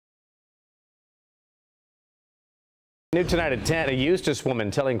New tonight at 10, a Eustis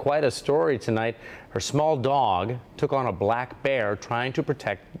woman telling quite a story tonight. Her small dog took on a black bear trying to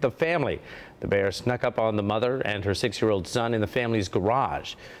protect the family. The bear snuck up on the mother and her 6-year-old son in the family's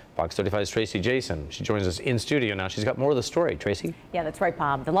garage. Fox 35's Tracy Jason. She joins us in studio now. She's got more of the story. Tracy? Yeah, that's right,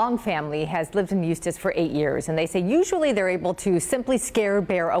 Bob. The Long family has lived in Eustis for 8 years, and they say usually they're able to simply scare a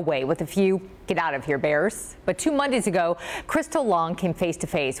bear away with a few "get out of here" bears. But 2 Mondays ago, Krystal Long came face to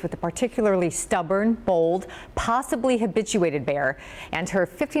face with a particularly stubborn, bold, possibly habituated bear, and her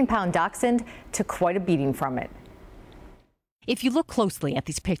 15-pound Dachshund took quite a beating from it. If you look closely at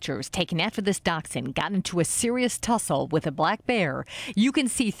these pictures taken after this Dachshund got into a serious tussle with a black bear, you can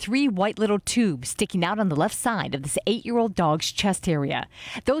see 3 white little tubes sticking out on the left side of this 8-year-old dog's chest area.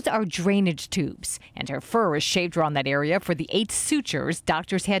 Those are drainage tubes, and her fur is shaved around that area for the 8 sutures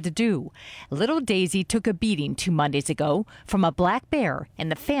doctors had to do. Little Daisy took a beating 2 Mondays ago from a black bear in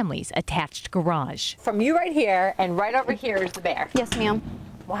the family's attached garage. From you right here, and right over here is the bear. Yes, ma'am.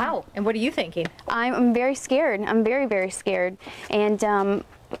 Wow. And what are you thinking? I'm very scared. I'm very, very scared. And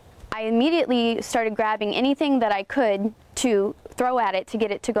I immediately started grabbing anything that I could to throw at it to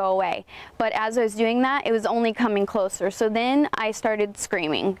get it to go away. But as I was doing that, it was only coming closer. So then I started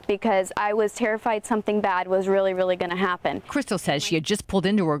screaming because I was terrified something bad was really going to happen. Krystal says she had just pulled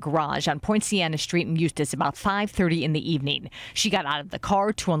into her garage on Poinciana Street in Eustis about 5:30 in the evening. She got out of the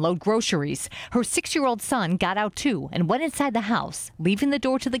car to unload groceries. Her 6-year-old son got out too and went inside the house, leaving the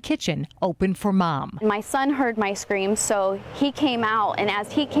door to the kitchen open for Mom. My son heard my screams, so he came out, and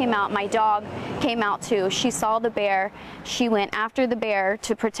as he came out, my dog came out too. She saw the bear. She went after the bear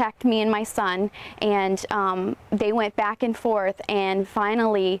to protect me and my son, and they went back and forth, and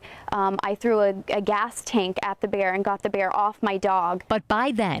finally I threw a gas tank at the bear and got the bear off my dog. But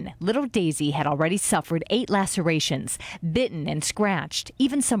by then, little Daisy had already suffered 8 lacerations, bitten and scratched,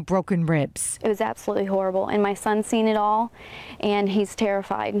 even some broken ribs. It was absolutely horrible, and my son's seen it all, and he's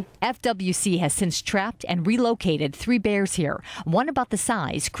terrified. FWC has since trapped and relocated 3 bears here, one about the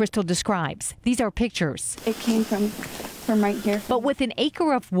size Krystal describes. These are pictures. It came from right here. But with an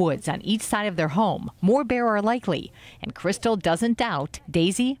acre of woods on each side of their home, more bear are likely. And Krystal doesn't doubt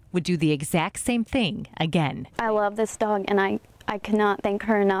Daisy would do the exact same thing again. I love this dog, and I cannot thank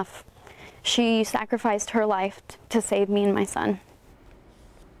her enough. She sacrificed her life to save me and my son.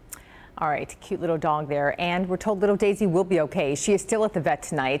 All right, cute little dog there. And we're told little Daisy will be okay. She is still at the vet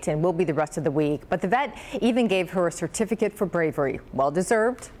tonight and will be the rest of the week. But the vet even gave her a certificate for bravery. Well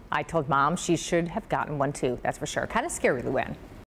deserved. I told Mom she should have gotten one too. That's for sure. Kind of scary, Luann.